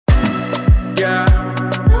Yeah,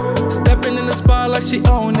 stepping in the spot like she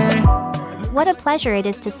own it. What a pleasure it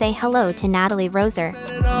is to say hello to Natalie Roser.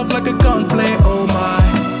 Set it off like a gunplay, oh my.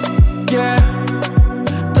 Yeah,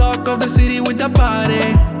 talk of the city with that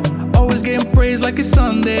body. Always getting praised like it's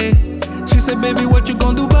Sunday. She said, baby, what you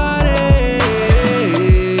gonna do about it?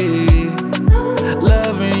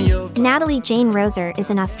 Loving your... Natalie Jane Roser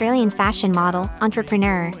is an Australian fashion model,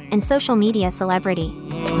 entrepreneur, and social media celebrity.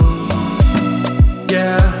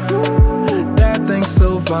 Yeah, that thing's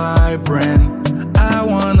so vibrant. I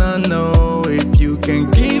wanna know if you can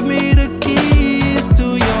give me the keys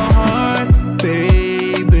to your heart,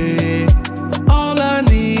 baby. All I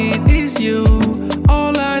need is you.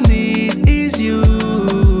 All I need is you.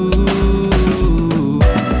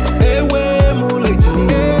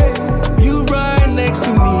 You right next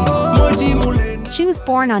to me. She was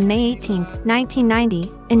born on May 18,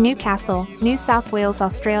 1990, in Newcastle, New South Wales,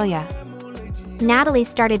 Australia. Natalie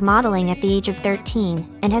started modeling at the age of 13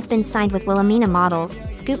 and has been signed with Wilhelmina Models,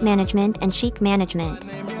 Management and Chic Management.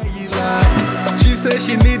 She says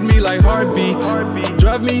she need me like heartbeat.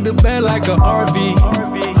 Drive me the bed like a RV.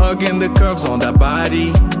 Hugging the curves on that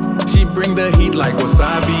body. She bring the heat like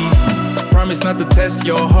wasabi. Promise not to test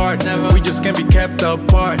your heart. We just can't be kept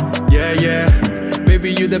apart. Yeah, yeah.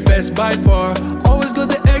 Baby, you the best by far. Always go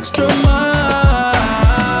the extra mile.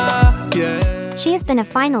 Yeah. She has been a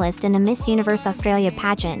finalist in the Miss Universe Australia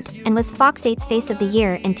pageant and was Fox 8's Face of the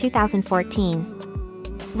Year in 2014.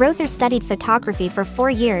 Roser studied photography for 4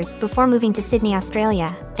 years before moving to Sydney,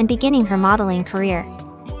 Australia, and beginning her modeling career.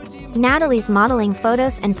 Natalie's modeling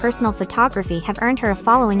photos and personal photography have earned her a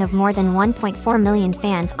following of more than 1.4 million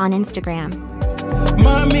fans on Instagram.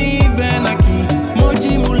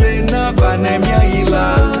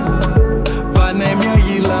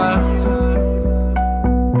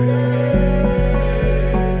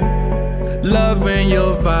 Loving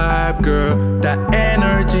your vibe, girl. That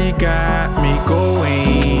energy got me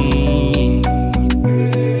going.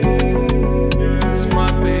 It's my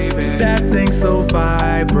baby. That thing's so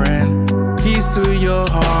vibrant. Keys to your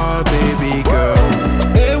heart, baby girl.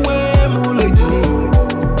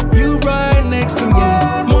 You right next to me.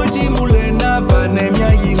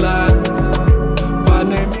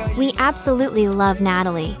 We absolutely love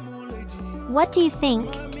Natalie. What do you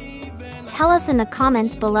think? Tell us in the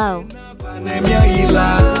comments below. Vanessa.